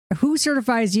Who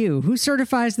certifies you? Who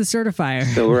certifies the certifier?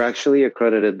 So we're actually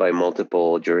accredited by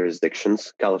multiple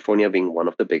jurisdictions, California being one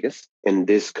of the biggest. And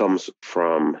this comes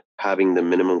from having the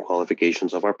minimum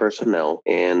qualifications of our personnel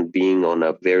and being on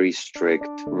a very strict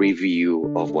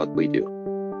review of what we do.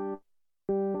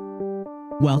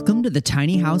 Welcome to the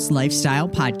Tiny House Lifestyle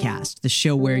Podcast, the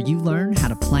show where you learn how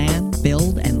to plan,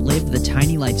 build, and live the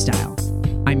tiny lifestyle.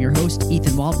 I'm your host,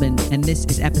 Ethan Waltman, and this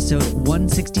is episode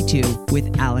 162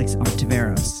 with Alex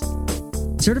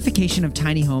Ontiveros. Certification of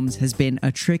tiny homes has been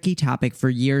a tricky topic for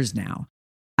years now.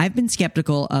 I've been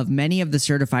skeptical of many of the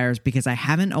certifiers because I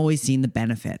haven't always seen the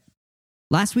benefit.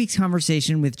 Last week's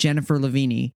conversation with Jennifer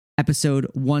Lavini, episode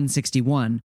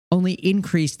 161, only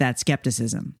increased that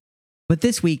skepticism. But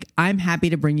this week, I'm happy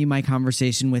to bring you my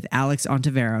conversation with Alex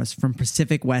Ontiveros from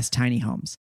Pacific West Tiny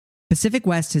Homes. Pacific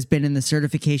West has been in the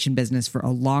certification business for a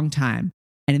long time,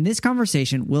 and in this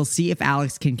conversation, we'll see if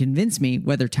Alex can convince me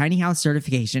whether tiny house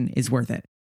certification is worth it.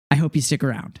 I hope you stick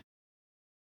around.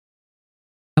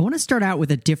 I want to start out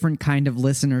with a different kind of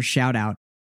listener shout out.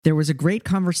 There was a great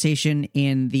conversation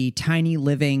in the Tiny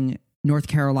Living North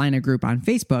Carolina group on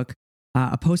Facebook.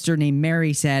 A poster named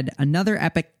Mary said, "Another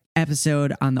epic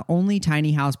episode on the only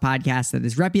tiny house podcast that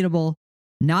is reputable.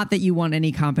 Not that you want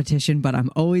any competition, but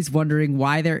I'm always wondering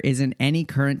why there isn't any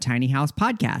current tiny house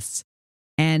podcasts."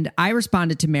 And I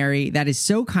responded to Mary, "That is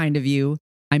so kind of you.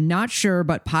 I'm not sure,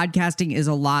 but podcasting is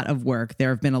a lot of work. There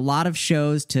have been a lot of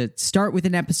shows to start with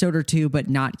an episode or two, but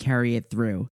not carry it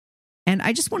through." And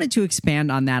I just wanted to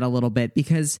expand on that a little bit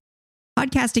because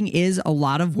podcasting is a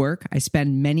lot of work. I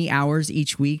spend many hours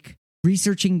each week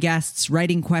researching guests,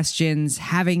 writing questions,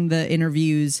 having the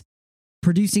interviews,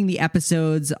 producing the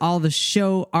episodes, all the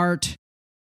show art,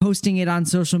 posting it on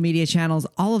social media channels.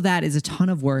 All of that is a ton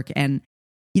of work. And,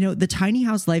 you know, the Tiny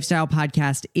House Lifestyle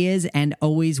Podcast is and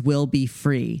always will be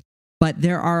free. But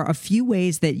there are a few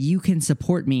ways that you can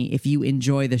support me if you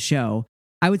enjoy the show.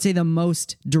 I would say the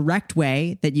most direct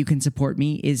way that you can support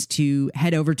me is to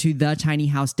head over to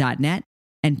thetinyhouse.net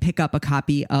and pick up a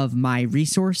copy of my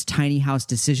resource, Tiny House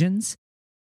Decisions.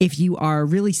 If you are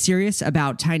really serious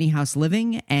about tiny house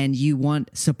living and you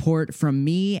want support from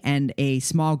me and a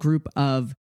small group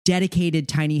of dedicated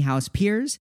tiny house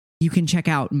peers, you can check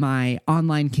out my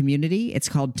online community. It's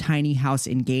called Tiny House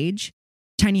Engage.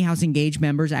 Tiny House Engage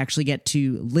members actually get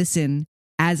to listen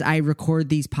as I record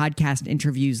these podcast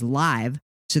interviews live,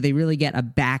 so they really get a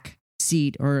back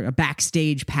seat or a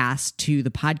backstage pass to the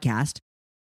podcast.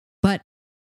 But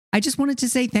I just wanted to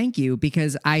say thank you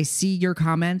because I see your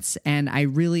comments and I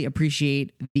really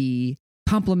appreciate the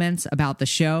compliments about the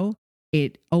show.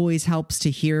 It always helps to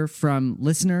hear from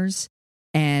listeners.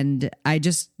 And I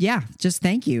just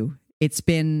thank you. It's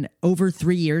been over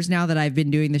 3 years now that I've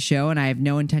been doing the show and I have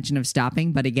no intention of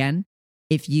stopping. But again,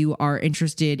 if you are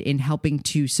interested in helping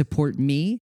to support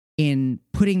me in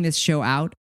putting this show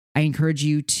out, I encourage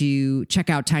you to check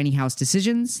out Tiny House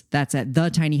Decisions. That's at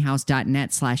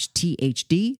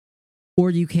thetinyhouse.net/THD. Or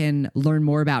you can learn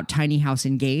more about Tiny House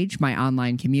Engage, my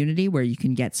online community where you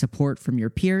can get support from your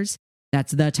peers.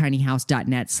 That's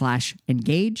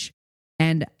thetinyhouse.net/engage.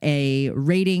 And a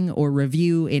rating or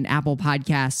review in Apple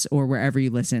Podcasts or wherever you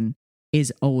listen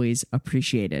is always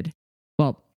appreciated.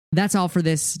 Well, that's all for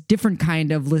this different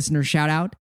kind of listener shout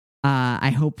out.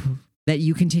 I hope that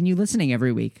you continue listening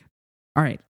every week. All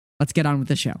right, let's get on with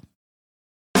the show.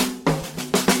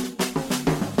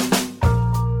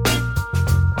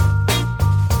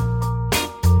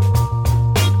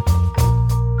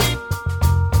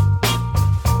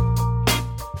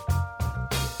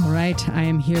 I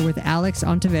am here with Alex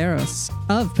Ontiveros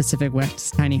of Pacific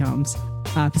West Tiny Homes.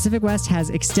 Pacific West has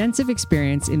extensive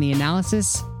experience in the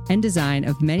analysis and design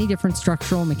of many different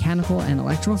structural, mechanical, and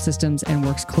electrical systems and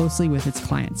works closely with its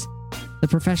clients. The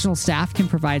professional staff can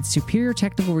provide superior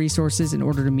technical resources in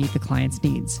order to meet the client's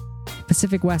needs.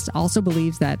 Pacific West also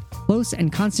believes that close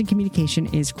and constant communication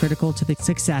is critical to the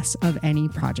success of any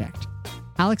project.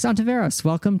 Alex Ontiveros,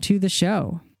 welcome to the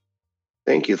show.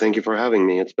 Thank you. Thank you for having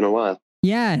me. It's been a while.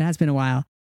 Yeah, it has been a while.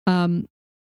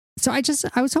 So I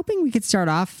was hoping we could start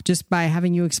off just by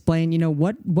having you explain,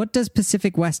 what does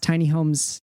Pacific West Tiny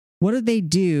Homes, what do they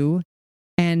do?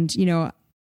 And,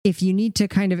 if you need to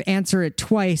kind of answer it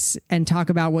twice and talk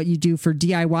about what you do for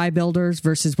DIY builders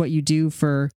versus what you do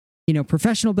for,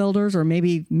 professional builders, or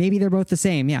maybe they're both the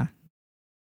same. Yeah.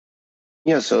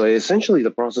 Yeah. So essentially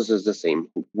the process is the same.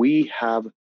 We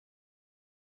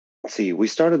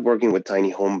started working with tiny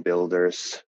home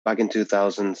builders back in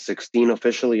 2016,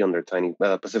 officially under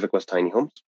Pacific West Tiny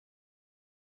Homes.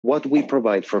 What we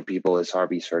provide for people is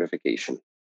RV certification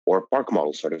or park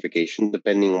model certification,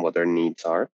 depending on what their needs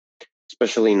are.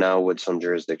 especially now with some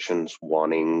jurisdictions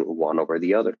wanting one over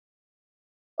the other.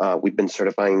 We've been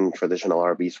certifying traditional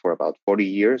RVs for about 40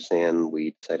 years, and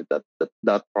we decided that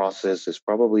that process is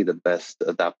probably the best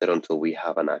adapted until we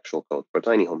have an actual code for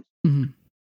tiny homes. Mm-hmm.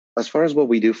 As far as what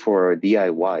we do for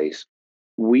DIYs,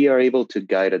 we are able to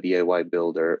guide a DIY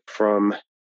builder from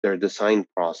their design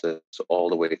process all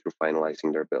the way through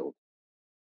finalizing their build.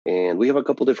 And we have a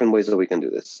couple different ways that we can do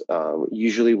this.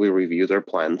 Usually we review their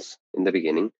plans in the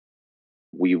beginning.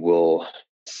 We will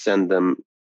send them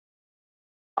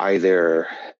either,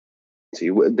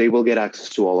 they will get access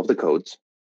to all of the codes,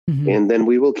 Mm-hmm. and then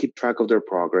we will keep track of their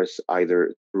progress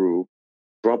either through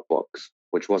Dropbox,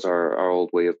 which was our old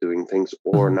way of doing things,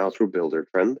 or Uh-huh. now through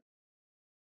Buildertrend,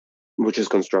 which is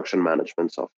construction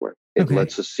management software. It Okay.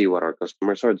 lets us see what our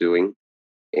customers are doing,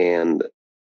 and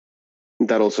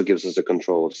that also gives us the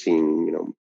control of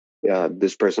seeing,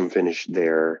 this person finished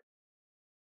their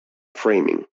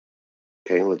framing.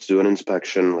 Okay, let's do an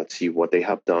inspection. Let's see what they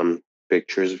have done,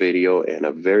 pictures, video, and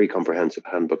a very comprehensive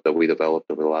handbook that we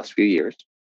developed over the last few years.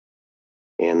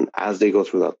 And as they go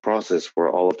through that process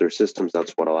for all of their systems,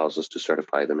 that's what allows us to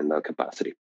certify them in that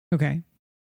capacity. Okay.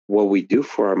 What we do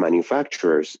for our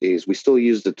manufacturers is we still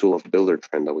use the tool of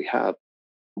Buildertrend that we have,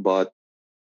 but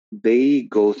they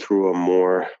go through a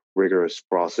more rigorous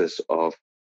process of,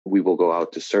 we will go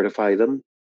out to certify them.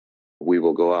 We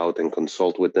will go out and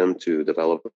consult with them to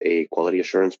develop a quality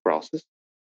assurance process.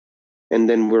 And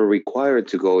then we're required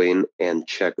to go in and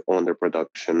check on their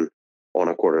production on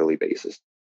a quarterly basis.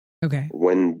 Okay.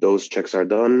 When those checks are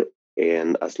done,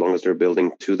 and as long as they're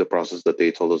building to the process that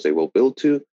they told us they will build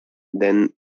to,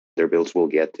 then their builds will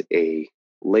get a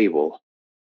label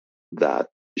that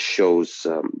shows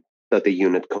that the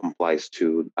unit complies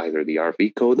to either the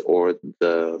RV code or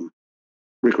the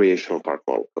recreational park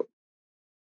model code.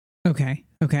 Okay.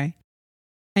 Okay.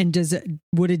 And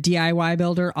would a DIY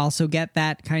builder also get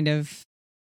that kind of,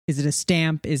 is it a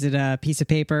stamp? Is it a piece of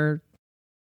paper?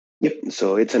 Yep.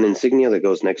 So it's an insignia that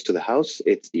goes next to the house.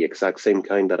 It's the exact same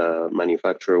kind that a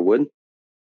manufacturer would.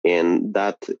 And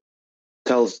that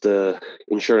tells the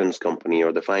insurance company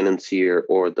or the financier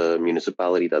or the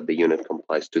municipality that the unit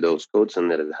complies to those codes and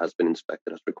that it has been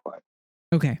inspected as required.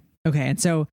 Okay. Okay.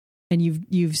 And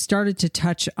you've started to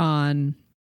touch on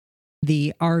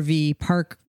the RV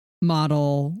park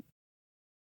model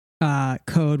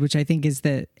code, which I think is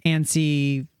the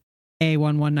ANSI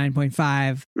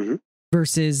A119.5 Mm-hmm.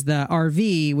 versus the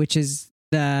RV, which is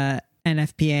the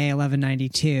NFPA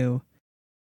 1192.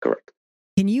 Correct.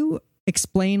 Can you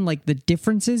explain like the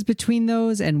differences between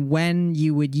those and when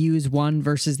you would use one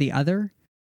versus the other?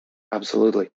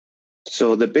 Absolutely.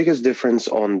 So the biggest difference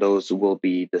on those will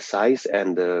be the size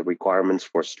and the requirements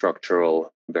for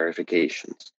structural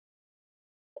verifications.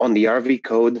 On the RV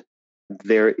code,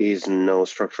 there is no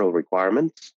structural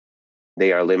requirements.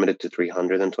 They are limited to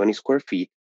 320 square feet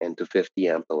and to 50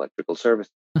 amp electrical service.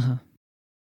 Uh-huh.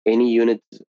 Any unit,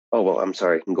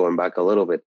 going back a little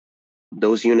bit,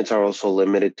 those units are also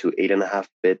limited to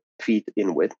 8.5 feet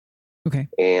in width. Okay.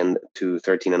 And to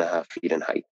 13.5 feet in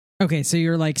height. Okay, so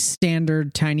you're like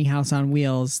standard tiny house on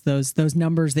wheels. Those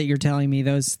numbers that you're telling me,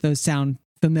 those sound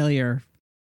familiar.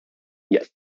 Yes.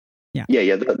 Yeah.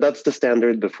 Yeah. That's the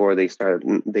standard before they start.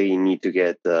 They need to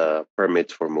get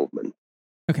permits for movement.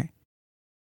 Okay.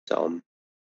 So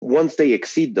once they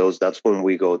exceed those, that's when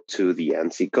we go to the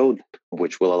ANSI code,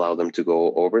 which will allow them to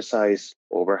go over size,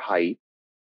 over height.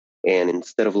 And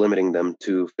instead of limiting them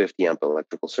to 50 amp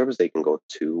electrical service, they can go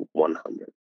to 100.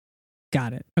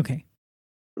 Got it. Okay.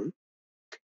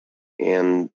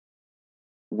 And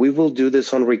we will do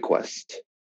this on request.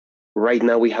 Right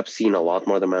now, we have seen a lot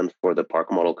more demand for the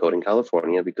park model code in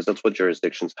California because that's what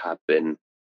jurisdictions have been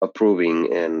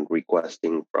approving and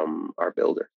requesting from our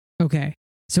builder. Okay.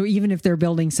 So even if they're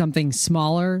building something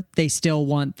smaller, they still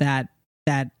want that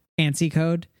ANSI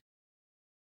code?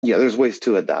 Yeah, there's ways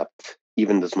to adapt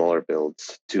even the smaller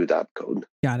builds to that code.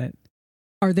 Got it.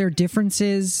 Are there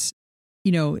differences,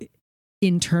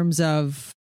 in terms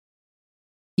of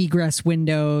egress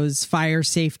windows, fire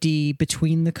safety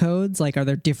between the codes? Like, are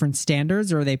there different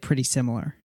standards or are they pretty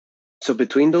similar? So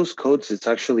between those codes, it's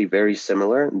actually very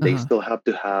similar. They still have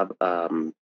to have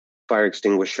fire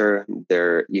extinguisher.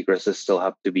 Their egresses still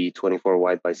have to be 24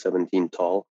 wide by 17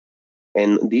 tall.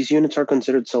 And these units are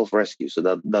considered self-rescue.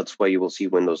 So that's why you will see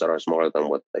windows that are smaller than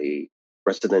what a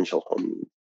residential home needs.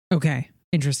 Okay.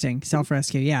 Interesting.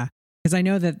 Self-rescue. Yeah. Because I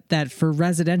know that for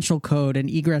residential code, an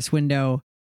egress window,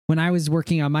 when I was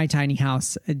working on my tiny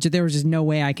house, there was just no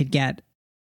way I could get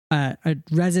a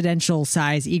residential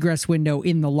size egress window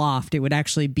in the loft. It would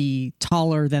actually be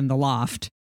taller than the loft.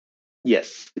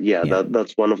 Yes. Yeah.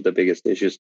 That's one of the biggest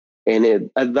issues. And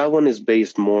that one is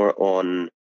based more on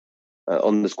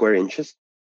the square inches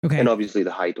Okay. and obviously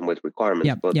the height and width requirements.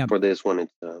 Yep. But Yep. for this one,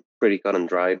 it's pretty cut and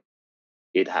dry.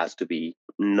 It has to be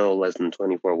no less than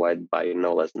 24 wide by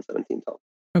no less than 17 tall.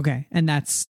 Okay. And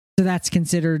that's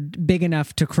considered big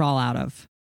enough to crawl out of.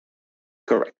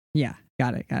 Correct. Yeah.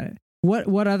 Got it. Got it.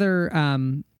 What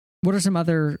are some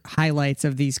other highlights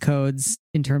of these codes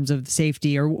in terms of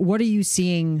safety, or what are you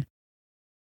seeing?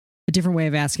 A different way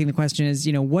of asking the question is,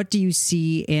 what do you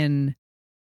see in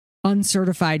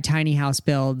uncertified tiny house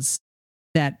builds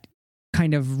that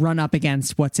kind of run up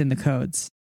against what's in the codes?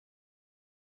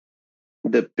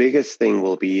 The biggest thing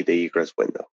will be the egress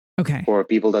window. Okay. For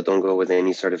people that don't go with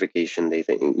any certification, they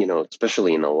think,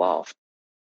 especially in a loft,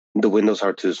 the windows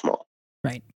are too small.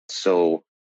 Right. So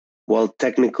while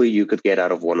technically you could get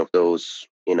out of one of those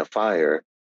in a fire,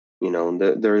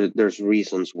 there's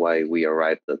reasons why we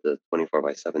arrived at the 24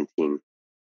 by 17,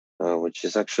 which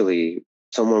is actually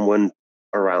someone went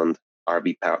around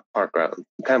RV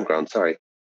campground,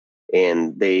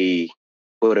 and they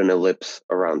put an ellipse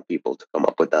around people to come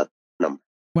up with that number.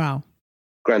 Wow.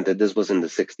 Granted, this was in the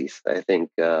 60s. I think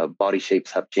body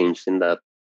shapes have changed in the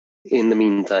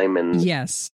meantime, and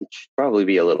yes, it should probably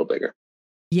be a little bigger.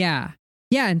 Yeah.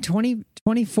 Yeah, and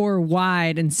 24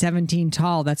 wide and 17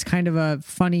 tall, that's kind of a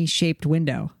funny shaped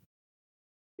window.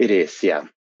 It is, yeah.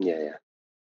 I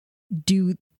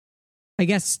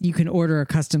guess you can order a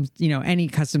custom, any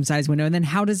custom size window, and then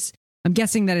I'm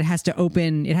guessing that it has to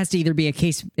either be it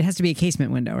has to be a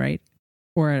casement window, right?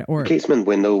 Or casement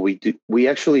window, we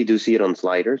actually do see it on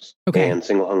sliders. Okay. And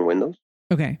single hung windows.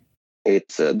 Okay.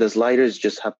 It's the sliders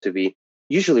just have to be,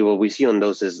 usually what we see on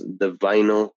those is the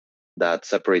vinyl that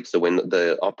separates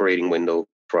the operating window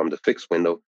from the fixed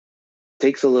window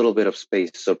takes a little bit of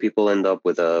space. So people end up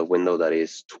with a window that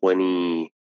is that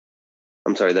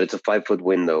it's a 5-foot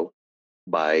window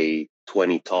by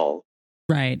 20 tall.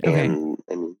 Right. Okay.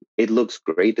 And it looks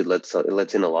great. It lets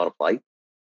in a lot of light,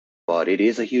 but it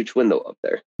is a huge window up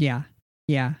there. Yeah.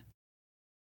 Yeah.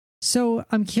 So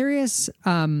I'm curious,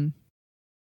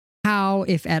 how,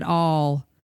 if at all,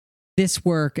 this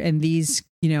work and these,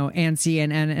 ANSI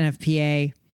and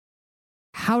NFPA,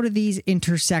 how do these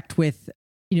intersect with,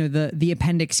 the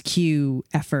Appendix Q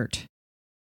effort?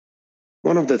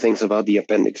 One of the things about the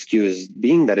Appendix Q is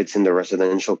being that it's in the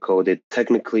residential code, it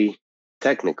technically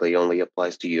only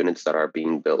applies to units that are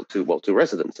being built to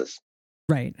residences.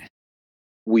 Right.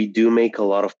 We do make a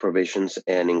lot of provisions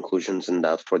and inclusions in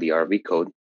that for the RV code.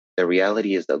 The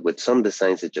reality is that with some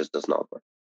designs, it just does not work.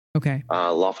 Okay.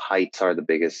 Loft heights are the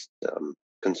biggest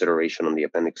consideration on the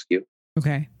Appendix Q.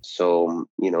 Okay. So,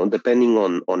 depending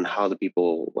on how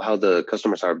the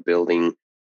customers are building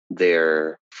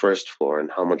their first floor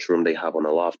and how much room they have on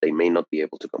a loft, they may not be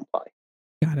able to comply.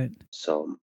 Got it.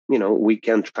 So, we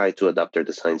can try to adapt their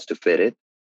designs to fit it.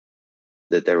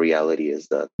 That the reality is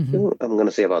that I'm going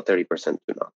to say about 30%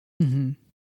 do not. Mm-hmm.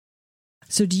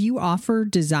 So do you offer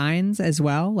designs as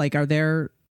well? Like, are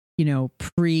there,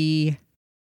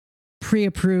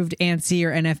 pre-approved ANSI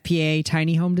or NFPA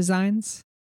tiny home designs?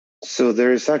 So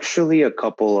there's actually a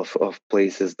couple of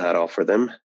places that offer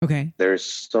them. Okay.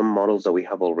 There's some models that we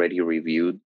have already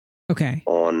reviewed. Okay.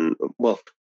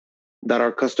 That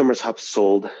our customers have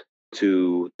sold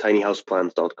to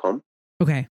tinyhouseplans.com.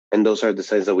 Okay. And those are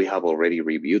designs that we have already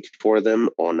reviewed for them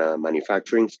on a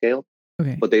manufacturing scale.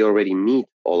 Okay. But they already meet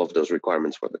all of those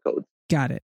requirements for the code.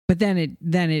 Got it. But then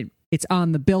it's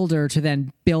on the builder to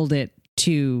then build it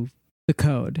to the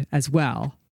code as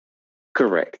well.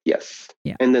 Correct. Yes.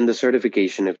 Yeah. And then the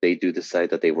certification, if they do decide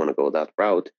that they want to go that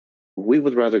route, we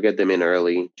would rather get them in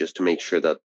early just to make sure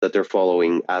that they're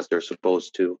following as they're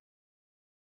supposed to,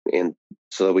 and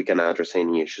so that we can address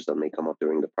any issues that may come up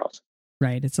during the process.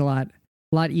 Right. It's a lot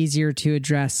easier to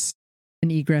address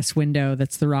an egress window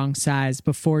that's the wrong size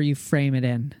before you frame it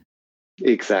in.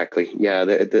 Exactly. Yeah.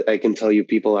 I can tell you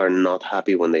people are not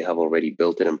happy when they have already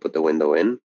built it and put the window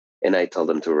in, and I tell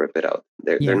them to rip it out.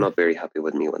 They're not very happy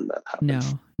with me when that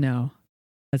happens. No.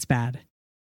 That's bad.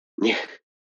 Yeah.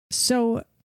 So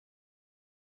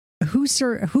who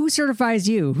certifies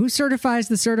you? Who certifies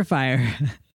the certifier?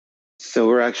 So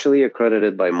we're actually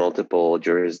accredited by multiple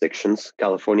jurisdictions,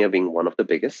 California being one of the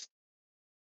biggest.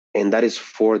 And that is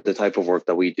for the type of work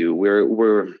that we do.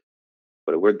 We're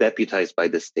deputized by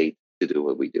the state to do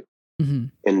what we do. Mm-hmm.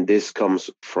 And this comes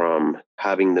from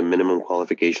having the minimum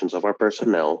qualifications of our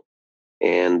personnel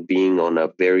and being on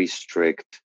a very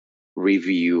strict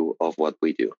review of what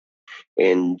we do.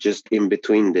 And just in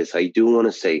between this, I do want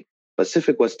to say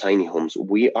Pacific West Tiny Homes,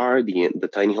 we are the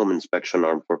tiny home inspection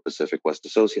arm for Pacific West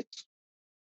Associates.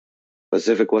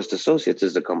 Pacific West Associates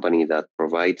is the company that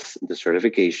provides the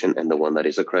certification and the one that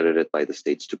is accredited by the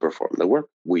states to perform the work.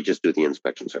 We just do the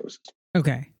inspection services.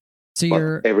 Okay. So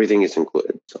but everything is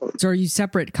included. So are you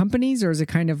separate companies, or is it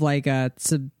kind of like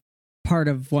it's a part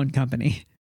of one company?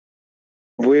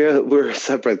 We're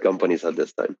separate companies at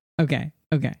this time. Okay.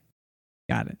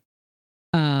 Got it.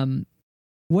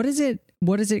 What does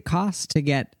it cost to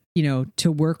get,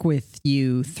 to work with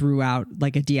you throughout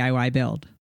like a DIY build?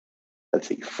 Let's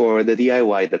see. For the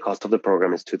DIY, the cost of the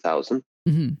program is $2,000,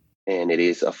 mm-hmm. and it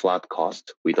is a flat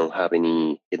cost. We don't have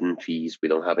any hidden fees. We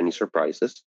don't have any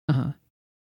surprises. Uh-huh.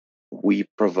 We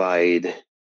provide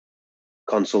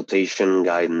consultation,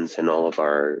 guidance, and all of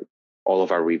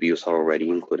our reviews are already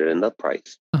included in that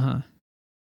price. Uh-huh.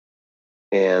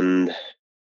 And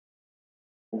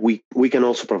we can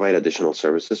also provide additional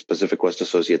services. Pacific West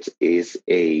Associates is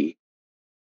an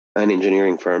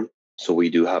engineering firm, so we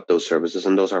do have those services,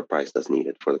 and those are priced as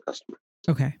needed for the customer.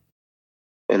 Okay.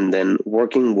 And then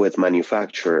working with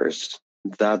manufacturers,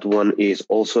 that one is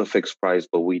also a fixed price,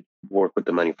 but we work with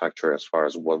the manufacturer as far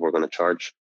as what we're going to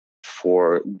charge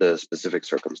for the specific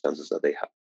circumstances that they have.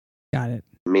 Got it.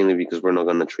 Mainly because we're not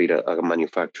going to treat a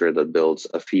manufacturer that builds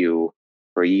a few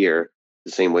per year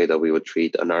the same way that we would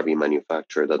treat an RV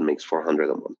manufacturer that makes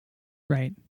 400 a month.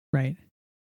 Right.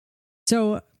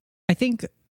 So I think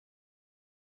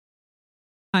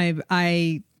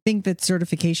I think that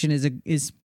certification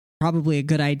is probably a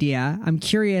good idea. I'm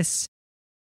curious,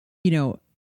 I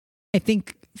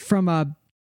think from a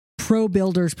pro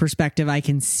builder's perspective, I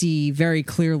can see very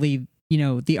clearly,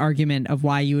 the argument of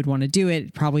why you would want to do it.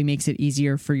 It probably makes it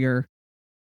easier for your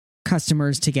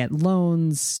customers to get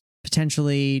loans,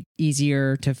 potentially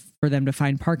easier for them to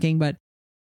find parking. But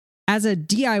as a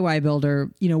DIY builder,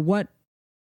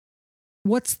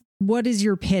 what is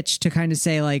your pitch to kind of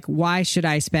say, like, why should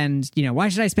I spend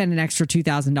an extra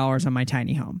 $2,000 on my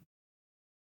tiny home?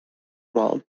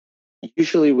 Well,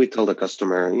 usually we tell the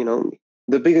customer,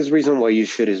 the biggest reason why you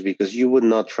should is because you would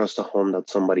not trust a home that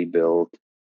somebody built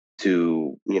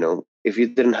to, if you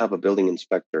didn't have a building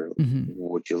inspector, mm-hmm.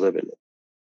 would you live in it?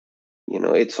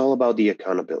 It's all about the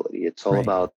accountability. It's all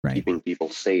about keeping people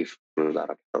safe through that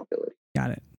accountability.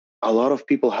 Got it. A lot of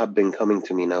people have been coming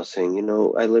to me now saying,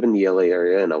 I live in the LA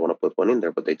area and I want to put one in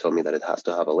there, but they told me that it has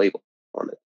to have a label on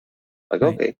it. Like,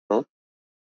 okay, well,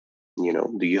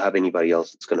 do you have anybody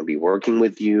else that's going to be working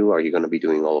with you? Are you going to be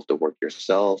doing all of the work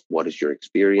yourself? What is your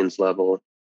experience level?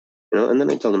 And then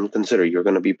I tell them, consider you're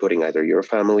going to be putting either your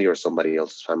family or somebody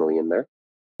else's family in there.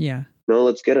 Yeah.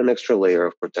 Let's get an extra layer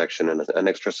of protection and an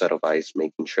extra set of eyes,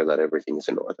 making sure that everything is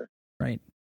in order. Right.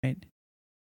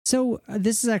 So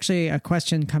this is actually a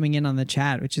question coming in on the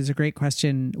chat, which is a great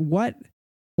question. What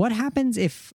happens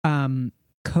if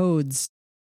codes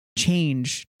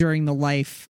change during the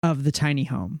life of the tiny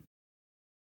home?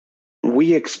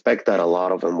 We expect that a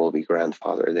lot of them will be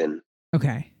grandfathered in.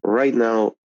 Okay. Right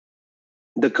now,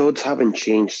 the codes haven't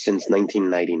changed since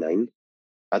 1999.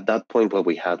 At that point, what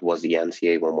we had was the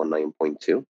NCA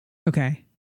 119.2. Okay.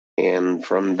 And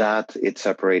from that, it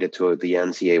separated to the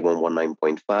NCA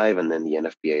 119.5 and then the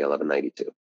NFPA 1192.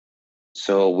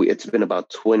 So it's been about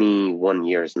 21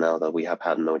 years now that we have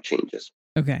had no changes.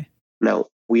 Okay. Now,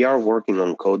 we are working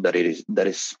on code that is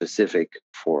specific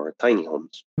for tiny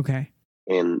homes. Okay.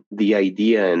 And the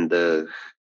idea and the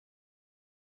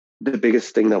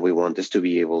biggest thing that we want is to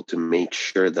be able to make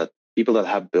sure that people that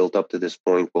have built up to this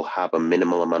point will have a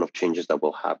minimal amount of changes that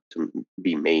will have to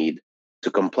be made to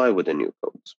comply with the new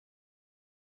codes.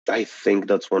 I think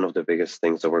that's one of the biggest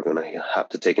things that we're going to have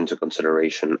to take into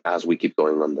consideration as we keep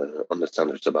going on the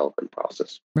standards development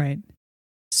process. Right.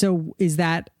 So is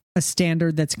that a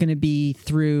standard that's going to be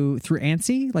through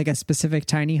ANSI, like a specific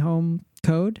tiny home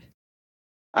code?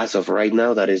 As of right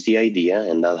now, that is the idea,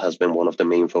 and that has been one of the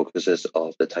main focuses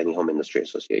of the Tiny Home Industry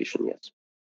Association, yes.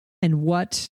 And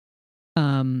what's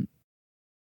going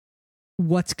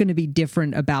to be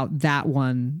different about that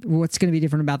one? What's going to be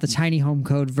different about the tiny home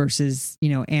code versus,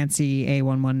 ANSI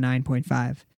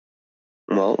A119.5?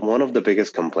 Well, one of the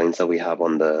biggest complaints that we have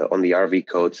on the RV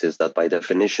codes is that by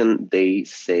definition, they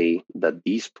say that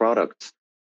these products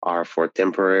are for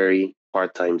temporary,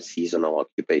 part-time, seasonal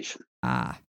occupation.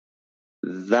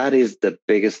 That is the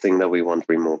biggest thing that we want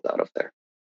removed out of there.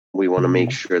 We want to make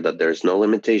sure that there's no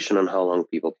limitation on how long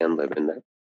people can live in there.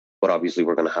 But obviously,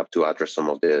 we're going to have to address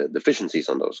some of the deficiencies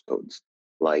on those codes,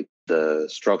 like the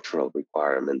structural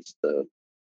requirements, the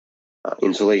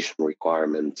insulation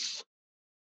requirements,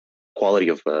 quality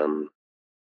of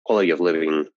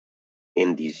living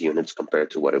in these units compared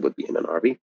to what it would be in an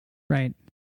RV. Right.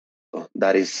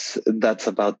 That's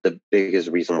about the biggest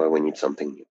reason why we need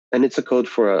something new. And it's a code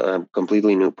for a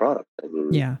completely new product. I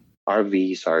mean, Yeah.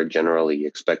 RVs are generally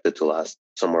expected to last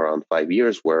somewhere around 5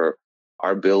 years, where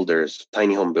our builders,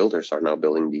 tiny home builders, are now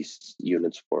building these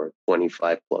units for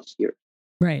 25 plus years.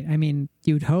 Right. I mean,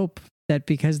 you'd hope that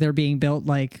because they're being built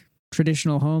like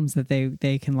traditional homes that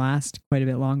they can last quite a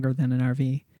bit longer than an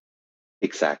RV.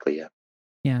 Exactly. Yeah.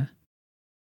 Yeah.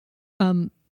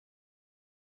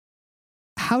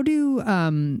 How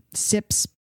do SIPS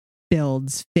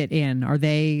builds fit in? Are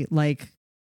they like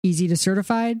easy to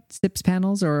certify SIPS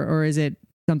panels, or is it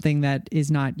something that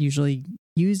is not usually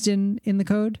used in the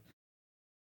code?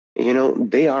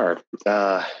 They are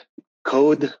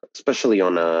code, especially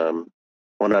on an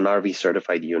RV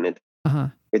certified unit.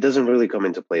 It doesn't really come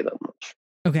into play that much.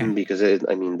 Okay. Because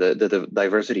the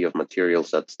diversity of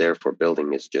materials that's there for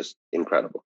building is just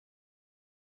incredible.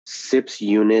 SIPS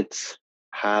units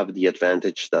have the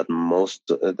advantage that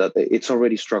that it's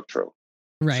already structural.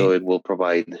 Right. So it will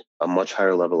provide a much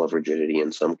higher level of rigidity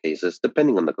in some cases,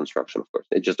 depending on the construction, of course.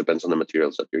 It just depends on the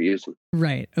materials that you're using.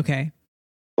 Right. Okay.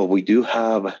 But we do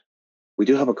have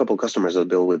a couple customers that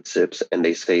build with SIPS, and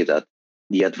they say that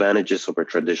the advantages over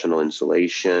traditional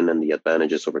insulation and the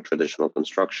advantages over traditional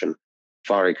construction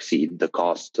far exceed the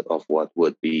cost of what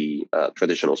would be a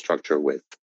traditional structure with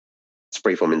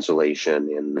spray foam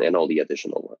insulation and all the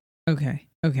additional work. Okay.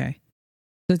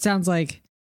 So it sounds like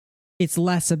it's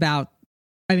less about,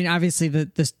 I mean, obviously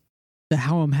the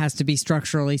home has to be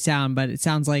structurally sound, but it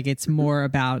sounds like it's more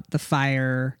about the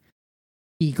fire,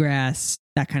 egress,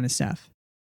 that kind of stuff.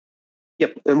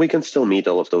 Yep. And we can still meet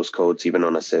all of those codes even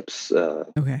on a SIPS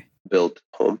built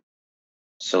home.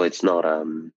 So it's not,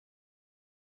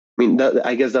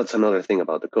 I guess that's another thing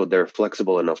about the code. They're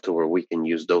flexible enough to where we can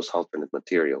use those alternate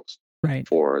materials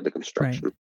for the construction.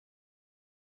 Right.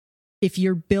 If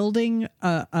you're building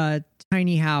a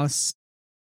tiny house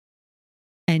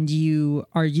and you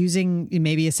are using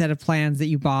maybe a set of plans that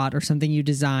you bought or something you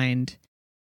designed,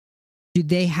 do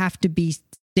they have to be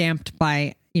stamped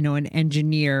by, an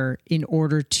engineer in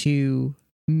order to,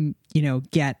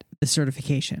 get the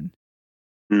certification?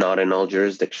 Not in all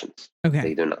jurisdictions. Okay.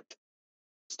 They do not.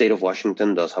 State of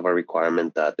Washington does have a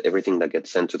requirement that everything that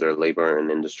gets sent to their labor and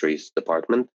industries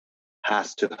department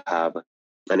has to have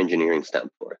an engineering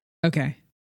stamp for it. Okay.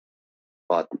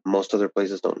 But most other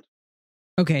places don't.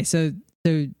 Okay. So,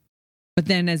 but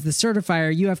then as the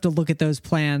certifier, you have to look at those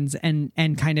plans and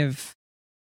kind of,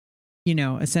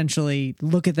 essentially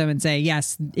look at them and say,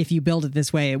 yes, if you build it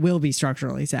this way, it will be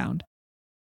structurally sound.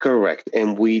 Correct.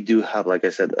 And we do have, like I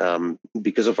said,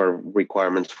 because of our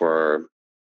requirements for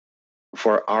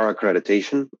our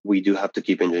accreditation, we do have to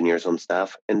keep engineers on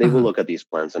staff, and they will look at these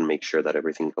plans and make sure that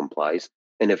everything complies.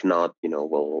 And if not,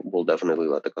 we'll definitely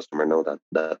let the customer know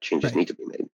that changes need to be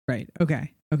made. Right.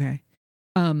 Okay.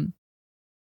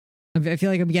 I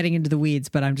feel like I'm getting into the weeds,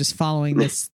 but I'm just following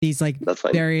these like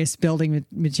various building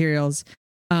materials.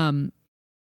 One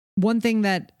thing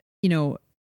that,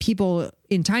 people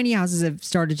in tiny houses have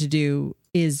started to do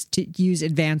is to use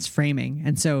advanced framing.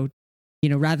 And so,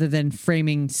 rather than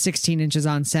framing 16 inches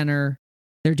on center,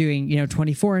 they're doing,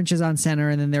 24 inches on center.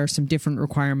 And then there are some different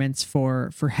requirements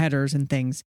for headers and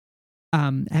things.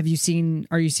 Are you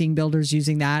seeing builders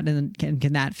using that? And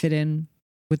can that fit in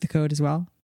with the code as well?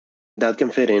 That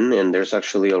can fit in, and there's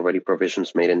actually already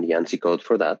provisions made in the ANSI code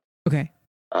for that. Okay.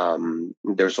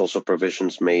 There's also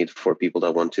provisions made for people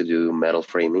that want to do metal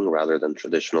framing rather than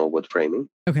traditional wood framing.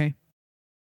 Okay.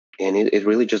 And it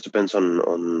really just depends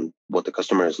on what the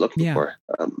customer is looking for.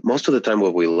 Most of the time,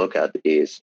 what we look at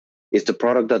is the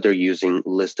product that they're using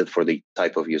listed for the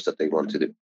type of use that they want to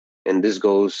do. And this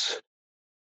goes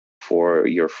for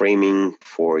your framing,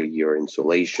 for your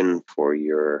insulation, for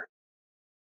your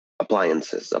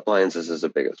appliances. Appliances is the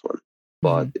biggest one.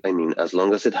 But as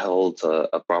long as it holds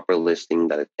a proper listing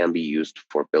that it can be used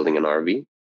for building an RV,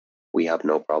 we have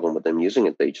no problem with them using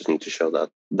it. They just need to show that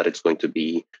it's going to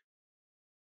be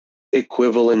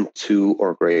equivalent to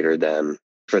or greater than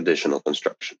traditional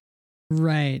construction.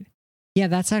 Right. Yeah,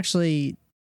 that's actually,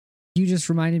 you just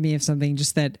reminded me of something,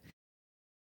 just that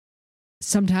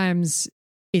sometimes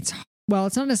it's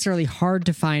not necessarily hard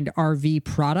to find RV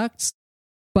products,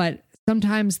 but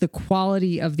sometimes the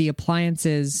quality of the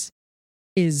appliances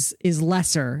is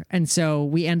lesser. And so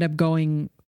we end up going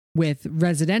with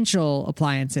residential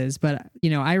appliances. But,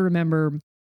 I remember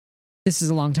this is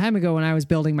a long time ago when I was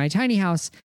building my tiny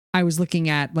house, I was looking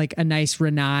at like a nice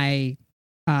Rinnai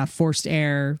forced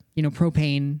air,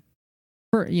 propane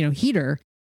heater.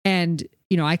 And,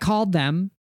 I called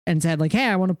them and said like, hey,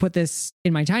 I want to put this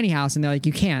in my tiny house. And they're like,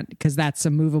 you can't, because that's a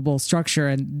movable structure.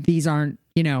 And these aren't,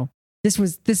 this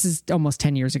is almost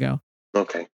 10 years ago.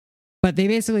 Okay. But they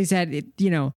basically said,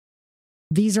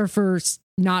 these are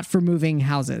not for moving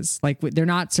houses. Like they're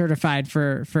not certified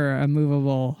for a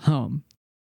movable home.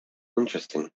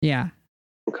 Interesting. Yeah.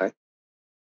 Okay.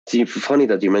 See, funny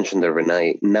that you mentioned the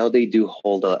Rinnai. Now they do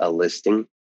hold a listing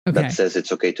that says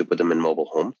it's okay to put them in mobile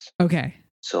homes. Okay.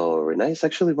 So Rinnai is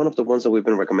actually one of the ones that we've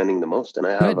been recommending the most, and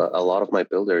I have a lot of my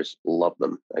builders love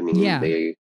them. I mean,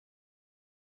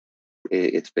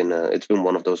 it's been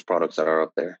one of those products that are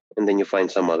up there, and then you find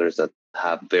some others that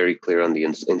have very clear on the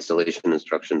installation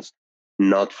instructions,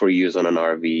 not for use on an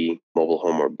RV, mobile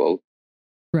home, or boat.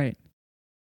 Right.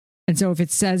 And so if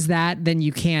it says that, then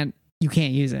you can't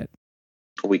use it.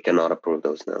 We cannot approve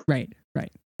those now. Right.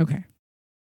 Okay.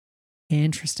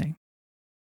 Interesting.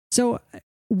 So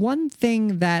one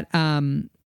thing that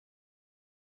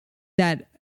that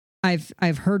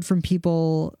I've heard from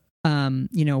people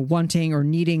wanting or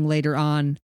needing later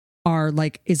on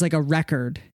is like a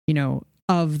record,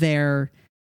 of their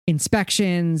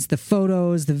inspections, the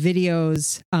photos, the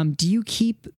videos. Do you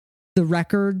keep the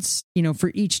records,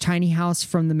 for each tiny house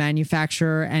from the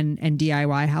manufacturer and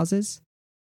DIY houses?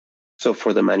 So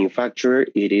for the manufacturer,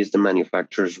 it is the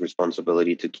manufacturer's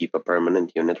responsibility to keep a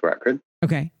permanent unit record.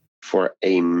 Okay. For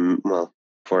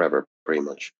forever, pretty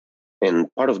much. And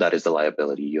part of that is the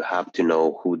liability. You have to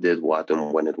know who did what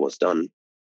and when it was done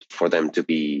for them to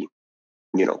be,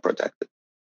 protected.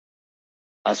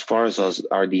 As far as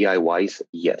our DIYs,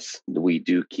 yes, we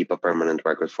do keep a permanent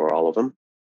record for all of them,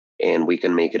 and we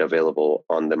can make it available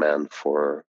on demand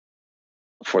for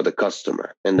the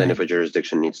customer. And then if a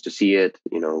jurisdiction needs to see it,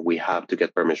 we have to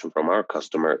get permission from our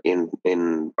customer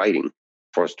in writing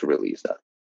for us to release that.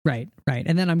 Right.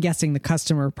 And then I'm guessing the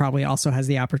customer probably also has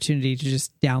the opportunity to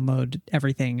just download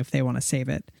everything if they want to save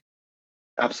it.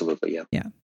 Absolutely, yeah.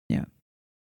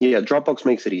 Yeah. Dropbox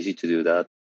makes it easy to do that.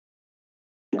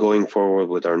 Going forward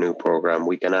with our new program,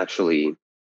 we can actually,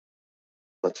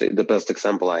 let's say the best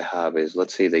example I have is,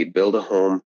 let's say they build a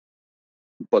home,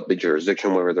 but the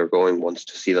jurisdiction where they're going wants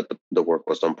to see that the work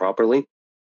was done properly.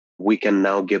 We can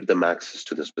now give them access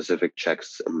to the specific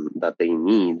checks that they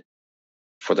need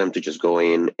for them to just go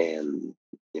in and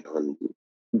and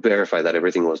verify that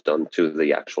everything was done to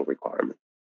the actual requirement.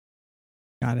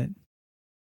 Got it.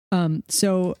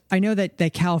 So I know that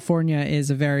California is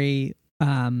a very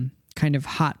kind of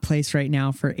hot place right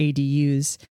now for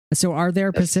ADUs. So are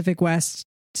there Pacific West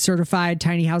certified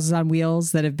tiny houses on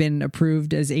wheels that have been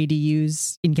approved as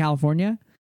ADUs in California?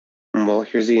 Well,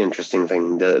 here's the interesting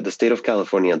thing. The state of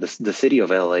California, the city of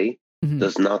LA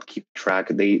does not keep track.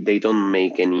 They don't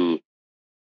make any,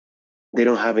 they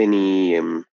don't have any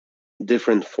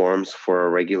different forms for a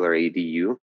regular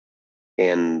ADU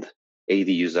and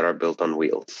ADUs that are built on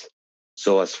wheels.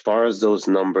 So as far as those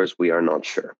numbers, we are not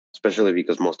sure, especially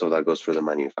because most of that goes through the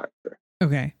manufacturer.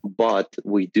 Okay. But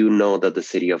we do know that the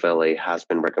city of LA has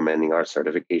been recommending our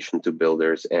certification to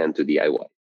builders and to DIY.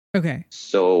 Okay.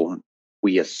 So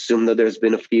we assume that there's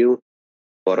been a few,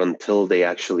 but until they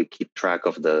actually keep track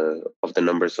of the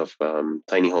numbers of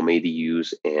tiny home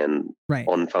ADUs and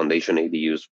on foundation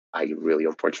ADUs, I really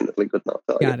unfortunately could not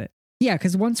tell you. Got it. Yeah,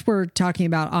 because once we're talking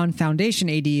about on foundation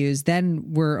ADUs,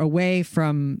 then we're away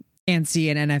from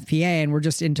ANSI and NFPA and we're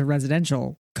just into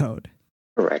residential code.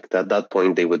 Correct. At that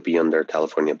point, they would be under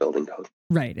California building code.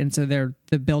 Right. And so they're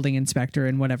the building inspector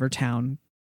in whatever town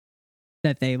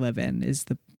that they live in is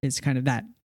kind of that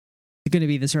going to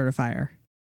be the certifier.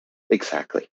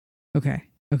 Exactly. Okay.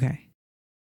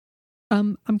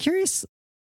 I'm curious,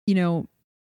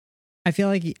 I feel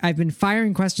like I've been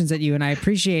firing questions at you and I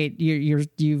appreciate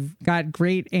you've got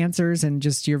great answers and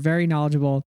just you're very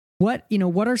knowledgeable. What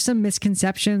are some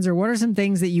misconceptions or what are some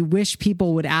things that you wish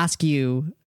people would ask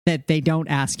you that they don't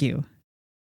ask you?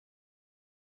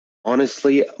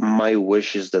 Honestly, my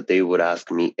wish is that they would ask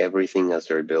me everything as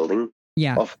they're building.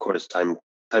 Yeah. Of course, time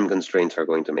constraints are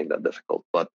going to make that difficult,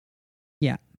 but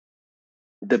yeah.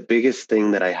 The biggest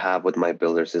thing that I have with my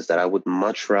builders is that I would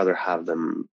much rather have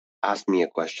them ask me a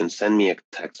question, send me a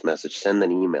text message, send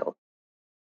an email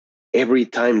every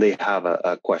time they have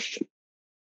a question.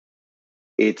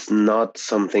 It's not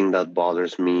something that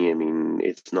bothers me. I mean,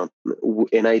 it's not,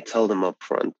 and I tell them up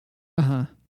front,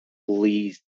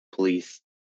 please,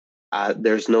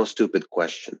 there's no stupid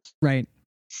questions. Right.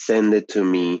 Send it to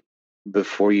me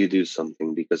before you do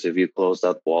something, because if you close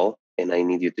that wall and I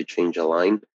need you to change a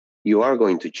line, you are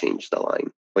going to change the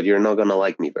line, but you're not going to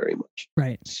like me very much.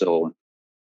 Right. So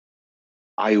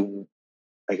I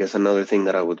guess another thing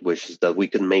that I would wish is that we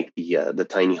could make the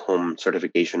tiny home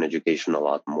certification education a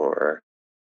lot more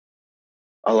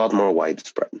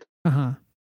widespread.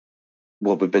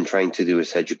 What we've been trying to do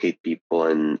is educate people,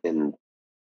 and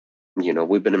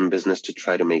we've been in business to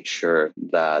try to make sure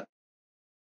that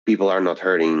people are not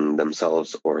hurting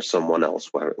themselves or someone else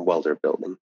while they're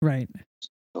building. Right.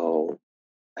 So,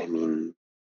 I mean,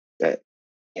 that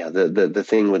yeah, the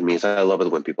thing with me is I love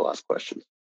it when people ask questions.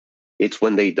 It's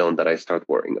when they don't that I start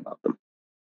worrying about them.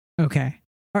 Okay.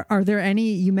 Are there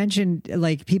any, you mentioned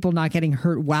like people not getting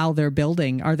hurt while they're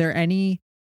building. Are there any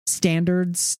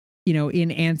standards, in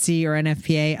ANSI or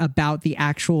NFPA about the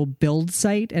actual build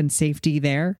site and safety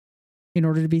there in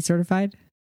order to be certified?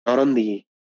 Not on the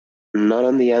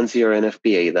ANSI or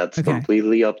NFPA. That's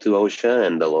completely up to OSHA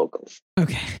and the locals.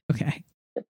 Okay.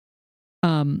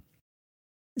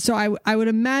 So I would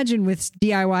imagine with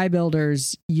DIY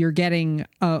builders, you're getting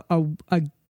a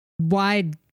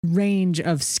wide range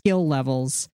of skill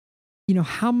levels.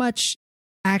 How much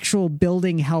actual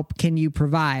building help can you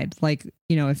provide? Like,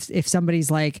 if somebody's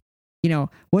like,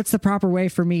 what's the proper way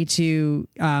for me to,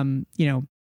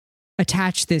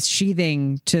 attach this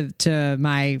sheathing to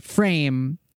my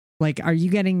frame? Like, are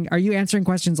you answering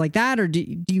questions like that? Or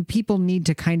do people need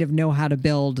to kind of know how to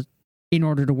build in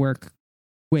order to work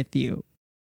with you?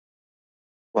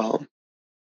 Well,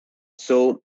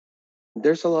 so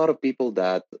there's a lot of people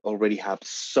that already have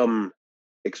some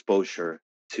exposure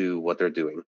to what they're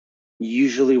doing.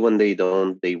 Usually when they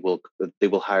don't, they will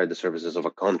hire the services of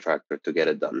a contractor to get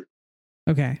it done.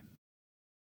 Okay.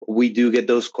 We do get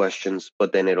those questions,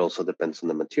 but then it also depends on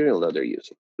the material that they're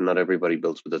using. Not everybody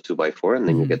builds with a 2x4, and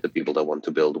then you get the people that want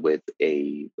to build with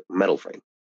a metal frame.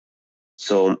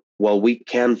 So while we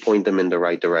can point them in the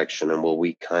right direction, and while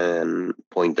we can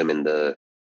point them in the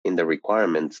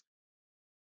requirements,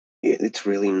 it's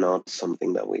really not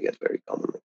something that we get very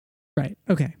commonly. Right.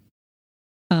 Okay.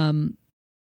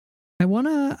 I want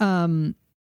to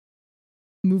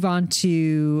move on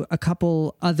to a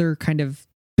couple other kind of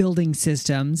building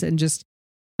systems, and just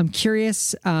I'm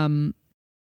curious,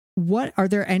 what are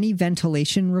there any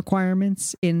ventilation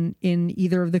requirements in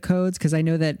either of the codes? Because I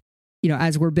know that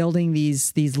as we're building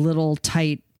these little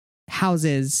tight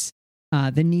houses,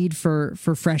 the need for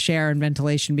fresh air and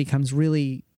ventilation becomes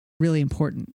really, really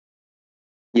important.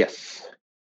 Yes.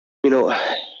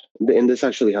 And this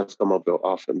actually has come up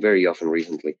very often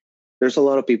recently. There's a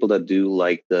lot of people that do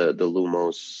like the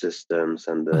Lumos systems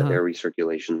and the air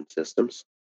recirculation systems.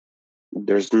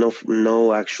 There's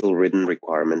no actual written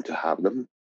requirement to have them.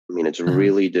 I mean, it's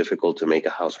really difficult to make a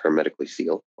house hermetically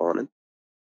sealed on it.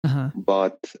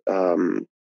 But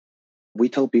we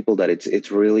tell people that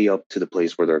it's really up to the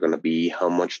place where they're going to be, how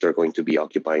much they're going to be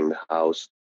occupying the house.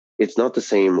 It's not the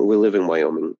same. We live in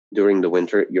Wyoming. During the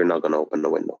winter, you're not going to open the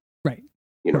window. Right.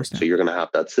 So you're going to have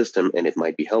that system, and it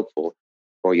might be helpful.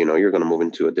 Or, you're going to move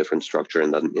into a different structure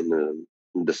in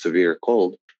the severe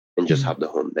cold and just have the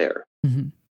home there.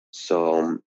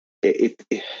 So it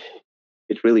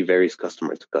really varies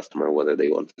customer to customer whether they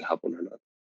want to have one or not.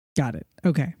 Got it.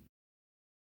 Okay.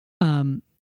 And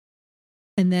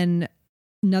then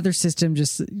another system,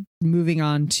 just moving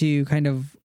on to kind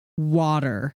of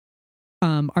water.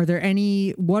 Are there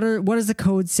any, what does the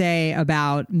code say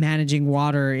about managing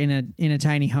water in a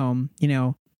tiny home?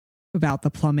 About the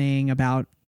plumbing, about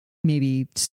maybe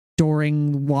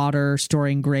storing water,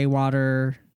 storing gray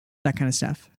water, that kind of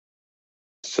stuff.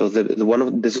 So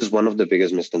this is one of the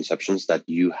biggest misconceptions, that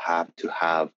you have to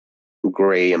have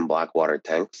gray and black water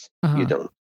tanks. You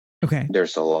don't. Okay.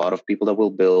 There's a lot of people that will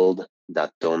build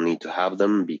that don't need to have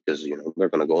them because they're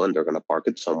going to go and they're going to park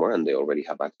it somewhere and they already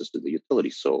have access to the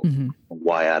utilities. So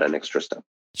why add an extra step?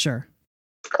 Sure.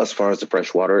 As far as the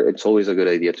fresh water, it's always a good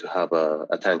idea to have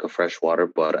a tank of fresh water,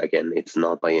 but again, it's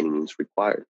not by any means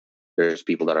required. There's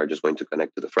people that are just going to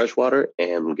connect to the fresh water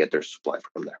and get their supply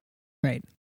from there. Right.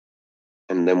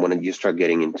 And then when you start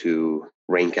getting into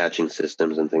rain catching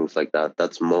systems and things like that,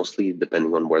 that's mostly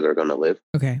depending on where they're going to live.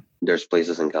 Okay. There's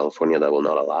places in California that will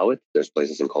not allow it. There's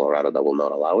places in Colorado that will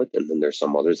not allow it. And then there's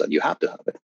some others that you have to have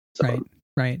it. So,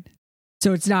 Right.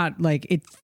 So it's not like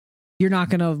you're not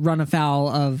going to run afoul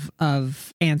of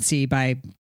ANSI by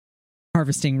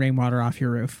harvesting rainwater off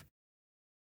your roof.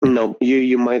 No,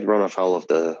 you might run afoul of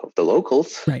the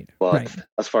locals. Right. But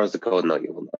as far as the code, no,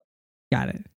 you will not.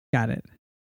 Got it.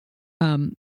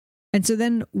 And so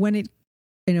then when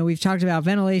we've talked about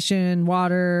ventilation,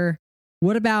 water,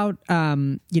 what about,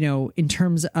 in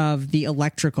terms of the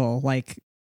electrical, like,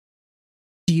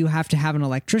 do you have to have an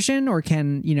electrician, or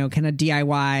can a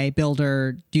DIY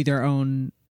builder do their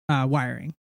own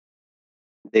wiring?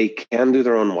 They can do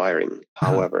their own wiring.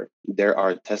 However, there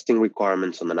are testing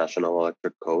requirements on the National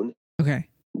Electric Code. Okay.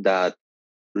 That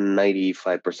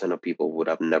 95% of people would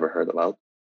have never heard about.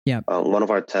 Yeah. One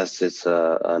of our tests is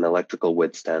an electrical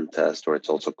withstand test, or it's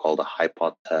also called a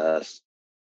HIPOT test.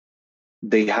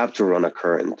 They have to run a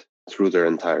current through their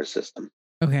entire system.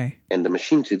 Okay. And the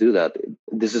machine to do that,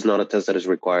 this is not a test that is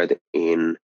required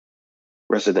in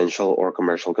residential or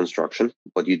commercial construction,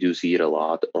 but you do see it a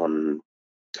lot on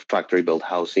factory built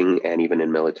housing and even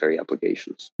in military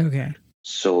applications. Okay.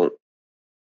 So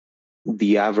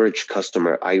the average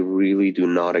customer, I really do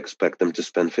not expect them to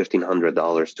spend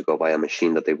 $1,500 to go buy a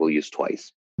machine that they will use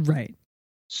twice. Right.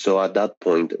 So at that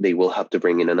point, they will have to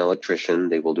bring in an electrician.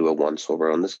 They will do a once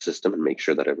over on the system and make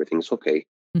sure that everything's okay.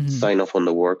 Mm-hmm. Sign off on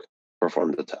the work,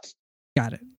 perform the test.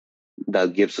 Got it.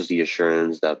 That gives us the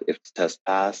assurance that if the test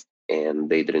passed and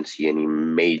they didn't see any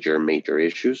major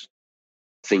issues,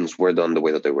 things were done the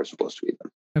way that they were supposed to be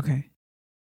done. Okay.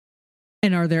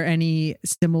 And are there any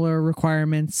similar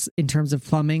requirements in terms of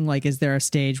plumbing? Like, is there a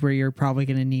stage where you're probably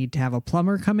going to need to have a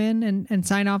plumber come in and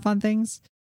sign off on things?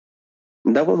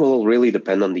 That one will really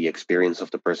depend on the experience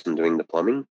of the person doing the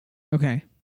plumbing. Okay.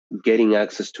 Getting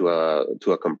access to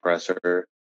a compressor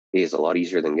is a lot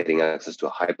easier than getting access to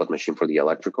a high plug machine for the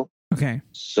electrical. Okay.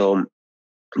 So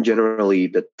generally,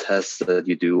 the tests that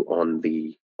you do on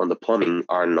the plumbing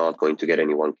are not going to get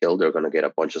anyone killed. They're going to get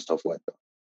a bunch of stuff wet.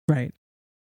 Right.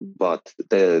 But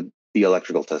the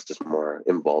electrical test is more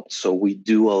involved. So we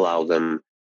do allow them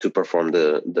to perform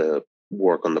the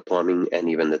work on the plumbing and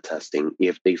even the testing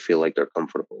if they feel like they're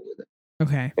comfortable with it.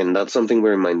 Okay. And that's something we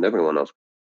remind everyone of.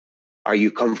 Are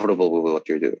you comfortable with what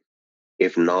you're doing?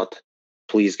 If not,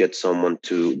 please get someone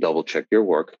to double check your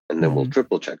work, and then we'll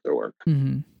triple check their work.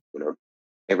 Mm-hmm. You know,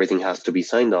 everything has to be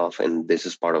signed off, and this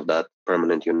is part of that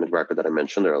permanent unit record that I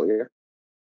mentioned earlier.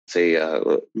 Say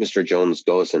Mr. Jones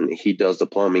goes and he does the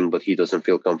plumbing, but he doesn't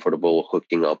feel comfortable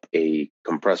hooking up a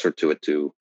compressor to it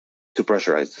to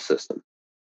pressurize the system.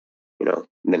 You know,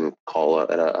 then call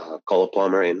a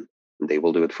plumber in. They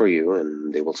will do it for you,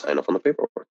 and they will sign off on the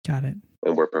paperwork. Got it.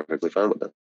 And we're perfectly fine with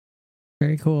that.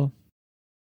 Very cool.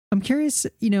 I'm curious,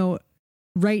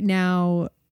 right now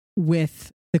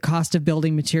with the cost of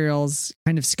building materials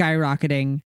kind of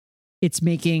skyrocketing, it's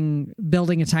making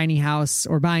building a tiny house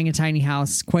or buying a tiny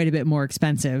house quite a bit more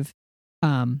expensive.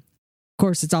 Of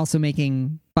course, it's also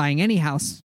making buying any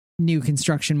house, new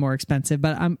construction, more expensive.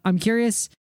 But I'm curious,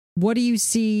 what do you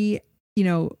see,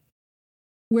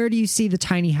 where do you see the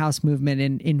tiny house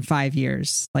movement in 5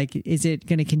 years? Like, is it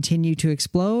going to continue to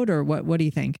explode, or what do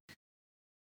you think?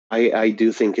 I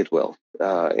do think it will.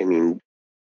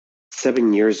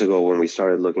 7 years ago when we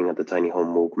started looking at the tiny home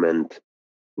movement,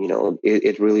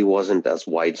 it really wasn't as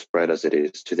widespread as it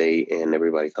is today. And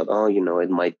everybody thought, it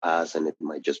might pass and it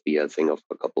might just be a thing of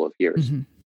a couple of years. Mm-hmm.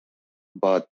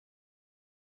 But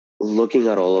looking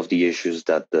at all of the issues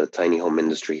that the tiny home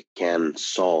industry can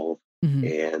solve, mm-hmm.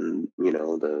 and,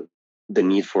 the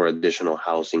need for additional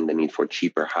housing, the need for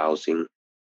cheaper housing,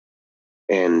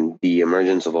 and the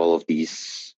emergence of all of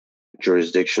these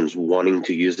jurisdictions wanting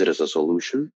to use it as a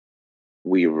solution,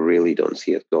 we really don't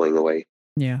see it going away.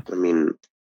 Yeah.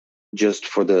 Just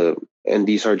and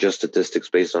these are just statistics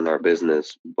based on our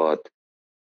business, but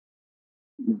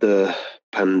the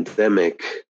pandemic,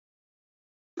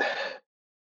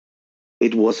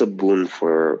 it was a boon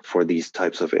for these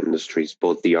types of industries,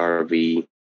 both the RV,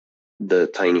 the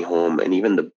tiny home, and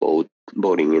even the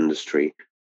boating industry.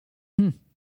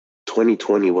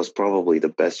 2020 was probably the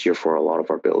best year for a lot of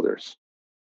our builders.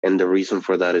 And the reason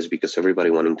for that is because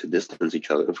everybody wanting to distance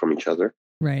from each other.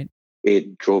 Right.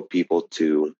 It drove people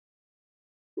to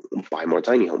buy more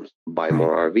tiny homes, buy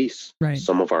more RVs. Right.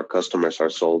 Some of our customers are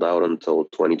sold out until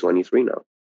 2023 now.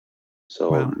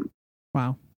 So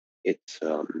wow. It's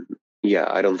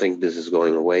I don't think this is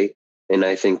going away. And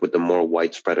I think with the more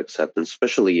widespread acceptance,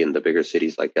 especially in the bigger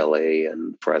cities like LA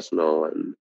and Fresno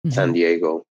and mm-hmm. San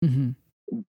Diego, mm-hmm.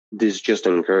 this just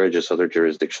encourages other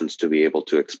jurisdictions to be able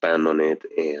to expand on it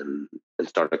and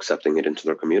start accepting it into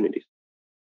their communities.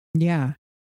 Yeah.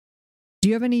 Do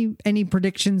you have any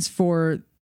predictions for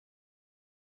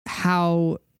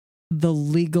how the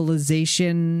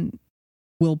legalization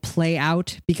will play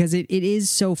out? Because it is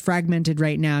so fragmented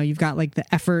right now. You've got like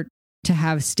the effort to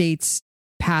have states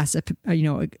pass,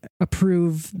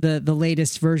 approve the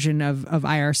latest version of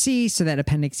IRC so that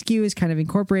Appendix Q is kind of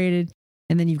incorporated.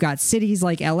 And then you've got cities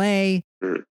like LA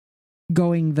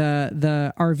going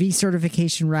the RV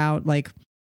certification route. Like,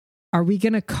 are we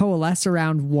going to coalesce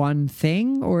around one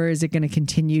thing, or is it going to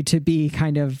continue to be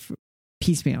kind of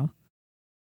piecemeal?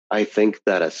 I think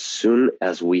that as soon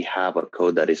as we have a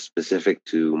code that is specific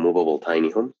to movable tiny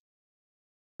homes,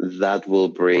 that will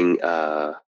bring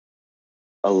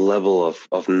a level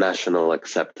of national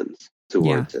acceptance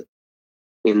towards it.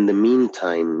 In the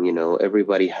meantime,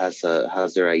 everybody has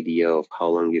their idea of how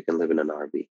long you can live in an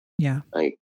RV. Yeah.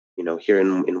 Like, here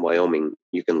in Wyoming,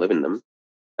 you can live in them.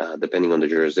 Depending on the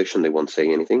jurisdiction, they won't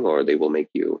say anything, or they will make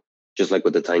you, just like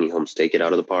with the tiny homes, take it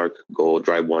out of the park, go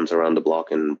drive once around the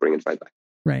block and bring it right back.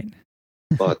 Right.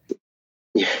 But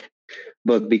yeah,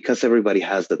 but because everybody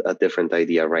has a different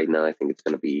idea right now, I think it's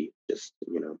going to be just,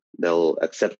 they'll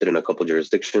accept it in a couple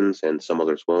jurisdictions and some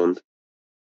others won't.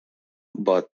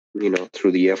 But,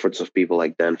 through the efforts of people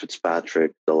like Dan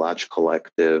Fitzpatrick, the Latch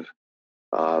Collective,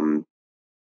 Mr.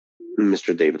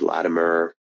 David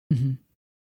Latimer,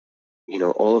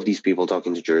 all of these people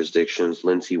talking to jurisdictions,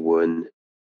 Lindsay Wood,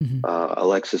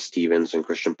 Alexis Stevens and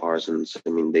Christian Parsons. I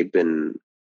mean, they've been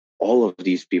all of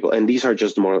these people, and these are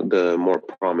just the more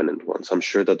prominent ones. I'm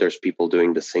sure that there's people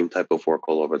doing the same type of work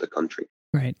all over the country.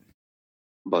 Right.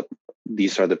 But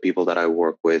these are the people that I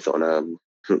work with on a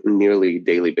nearly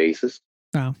daily basis.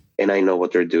 Wow. And I know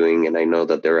what they're doing, and I know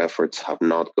that their efforts have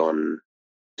not gone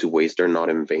to waste. They're not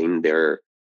in vain. They're,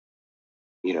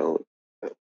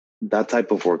 that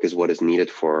type of work is what is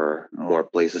needed for more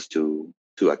places to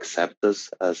accept us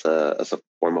as a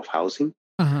form of housing.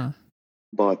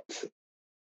 But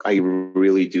I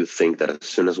really do think that as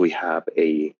soon as we have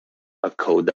a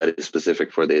code that is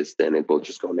specific for this, then it will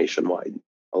just go nationwide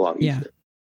a lot easier.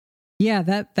 Yeah,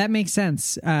 that makes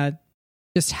sense.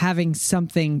 Just having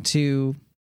something to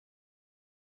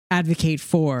advocate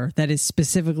for that is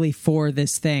specifically for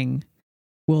this thing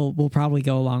will probably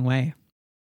go a long way.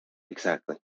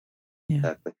 Exactly. Yeah.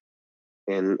 Exactly.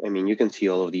 And I mean, you can see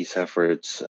all of these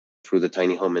efforts through the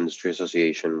Tiny Home Industry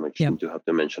Association, which you do have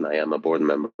to mention, I am a board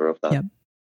member of that. Yep.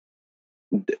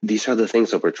 These are the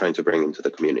things that we're trying to bring into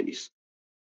the communities.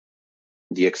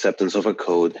 The acceptance of a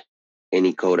code,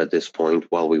 any code at this point,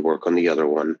 while we work on the other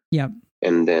one. Yep.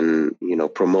 And then,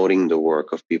 promoting the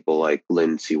work of people like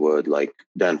Lindsay Wood, like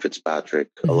Dan Fitzpatrick,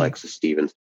 Alexis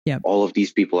Stevens. Yep. All of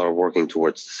these people are working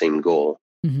towards the same goal.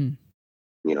 We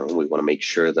want to make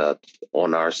sure that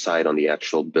on our side, on the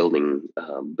actual building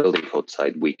code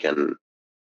side, we can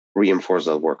reinforce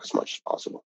that work as much as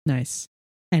possible. Nice.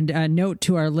 And note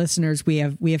to our listeners, we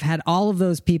have had all of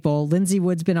those people. Lindsay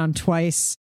Wood's been on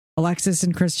twice. Alexis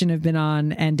and Christian have been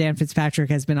on, and Dan Fitzpatrick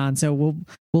has been on. So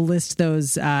we'll list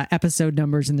those episode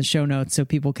numbers in the show notes so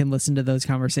people can listen to those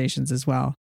conversations as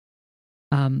well.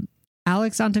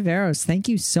 Alex Ontiveros, thank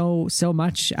you so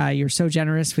much. You're so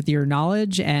generous with your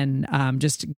knowledge and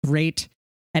just great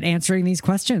at answering these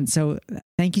questions. So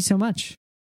thank you so much.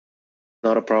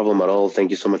 Not a problem at all.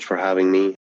 Thank you so much for having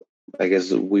me. I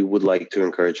guess we would like to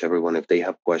encourage everyone, if they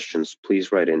have questions,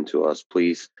 please write into us.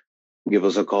 Please give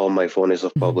us a call. My phone is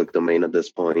of public domain at this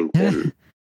point. And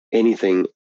anything,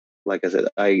 like I said,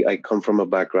 I come from a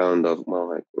background of,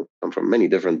 I come from many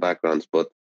different backgrounds, but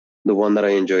the one that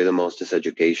I enjoy the most is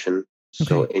education. Okay.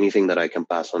 So anything that I can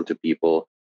pass on to people,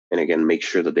 and again, make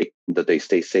sure that they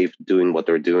stay safe doing what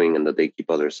they're doing and that they keep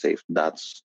others safe.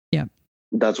 That's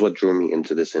what drew me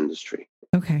into this industry.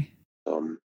 Okay.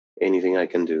 Anything I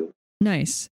can do.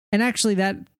 Nice. And actually,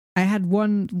 that I had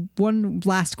one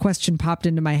last question popped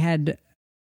into my head.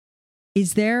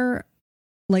 Is there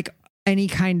like any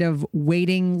kind of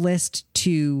waiting list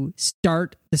to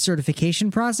start the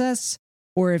certification process?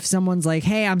 Or if someone's like,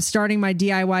 hey, I'm starting my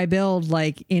DIY build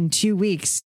like in 2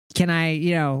 weeks, can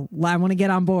I want to get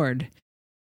on board?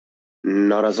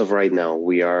 Not as of right now.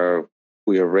 We are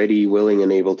ready, willing,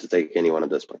 and able to take anyone at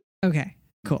this point. Okay,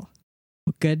 cool.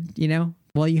 Well, good.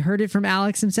 Well, you heard it from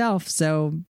Alex himself.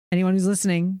 So anyone who's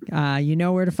listening, you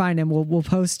know where to find him. We'll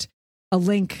post a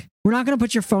link. We're not going to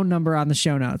put your phone number on the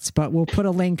show notes, but we'll put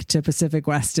a link to Pacific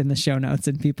West in the show notes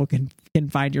and people can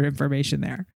find your information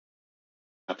there.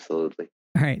 Absolutely.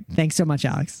 All right. Thanks so much,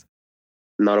 Alex.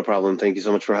 Not a problem. Thank you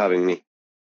so much for having me.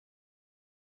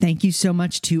 Thank you so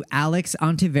much to Alex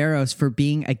Ontiveros for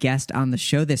being a guest on the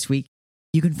show this week.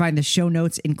 You can find the show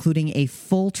notes, including a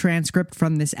full transcript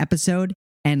from this episode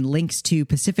and links to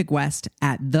Pacific West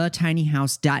at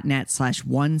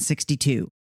thetinyhouse.net/162.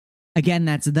 Again,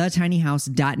 that's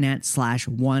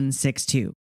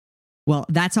thetinyhouse.net/162. Well,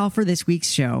 that's all for this week's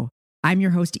show. I'm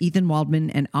your host, Ethan Waldman,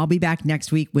 and I'll be back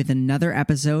next week with another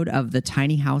episode of the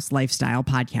Tiny House Lifestyle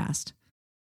Podcast.